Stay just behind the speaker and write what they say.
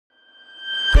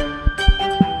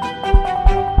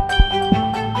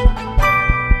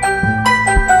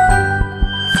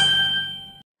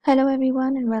Hello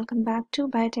everyone and welcome back to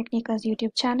Biotechnika's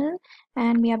YouTube channel,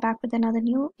 and we are back with another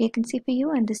new vacancy for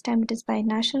you, and this time it is by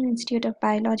National Institute of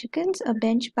Biologicals, a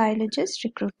bench biologist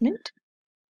recruitment.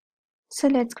 So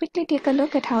let's quickly take a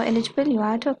look at how eligible you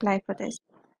are to apply for this.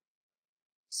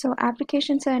 So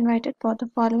applications are invited for the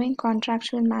following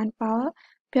contractual manpower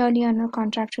purely on a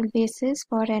contractual basis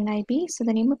for NIB. So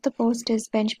the name of the post is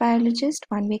bench biologist.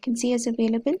 One vacancy is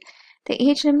available. The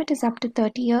age limit is up to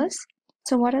 30 years.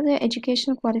 So what are the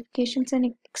educational qualifications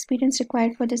and experience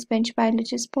required for this bench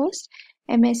biologist post?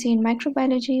 M.Sc in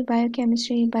Microbiology,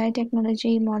 Biochemistry,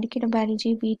 Biotechnology, Molecular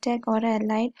Biology, BTech or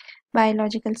Allied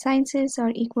Biological Sciences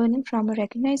or equivalent from a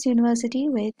recognized university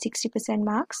with 60%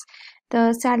 marks.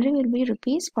 The salary will be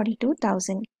rupees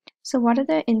 42,000. So what are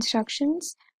the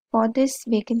instructions for this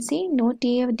vacancy? No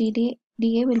TA or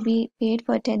DA will be paid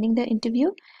for attending the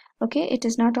interview. Okay, it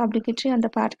is not obligatory on the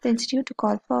part of the institute to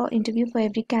call for interview for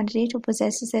every candidate who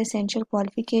possesses the essential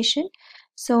qualification.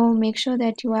 So make sure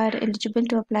that you are eligible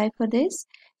to apply for this.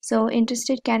 So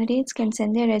interested candidates can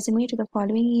send their resume to the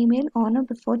following email on or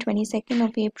before 22nd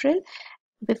of April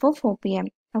before 4 p.m.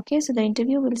 Okay, so the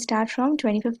interview will start from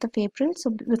 25th of April.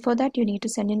 So before that, you need to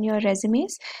send in your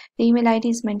resumes. The email ID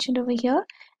is mentioned over here.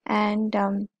 And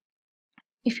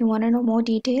if you want to know more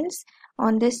details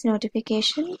on this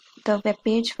notification, the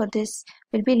webpage for this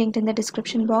will be linked in the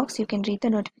description box. You can read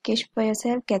the notification for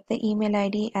yourself, get the email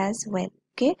ID as well.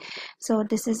 Okay, so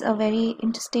this is a very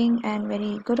interesting and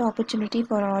very good opportunity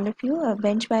for all of you, a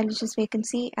bench biologist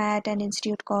vacancy at an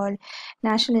institute called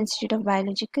National Institute of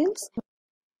Biologicals.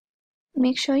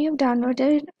 Make sure you've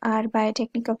downloaded our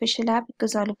Biotechnika official app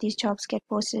because all of these jobs get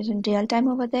posted in real time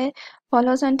over there.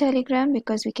 Follow us on Telegram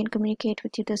because we can communicate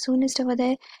with you the soonest over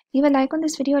there. Leave a like on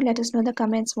this video. Let us know in the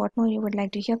comments what more you would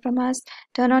like to hear from us.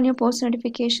 Turn on your post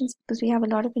notifications because we have a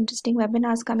lot of interesting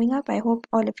webinars coming up. I hope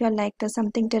all of you liked the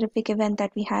Something Terrific event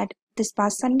that we had this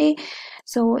past Sunday.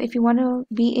 So if you want to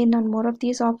be in on more of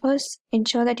these offers,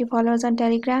 ensure that you follow us on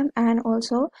Telegram and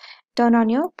also turn on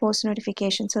your post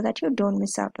notifications so that you don't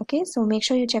miss out. Okay, so make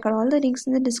sure you check out all the links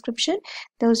in the description.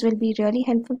 Those will be really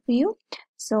helpful for you.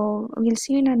 So we'll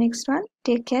see you in our next one.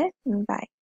 Take care. Bye.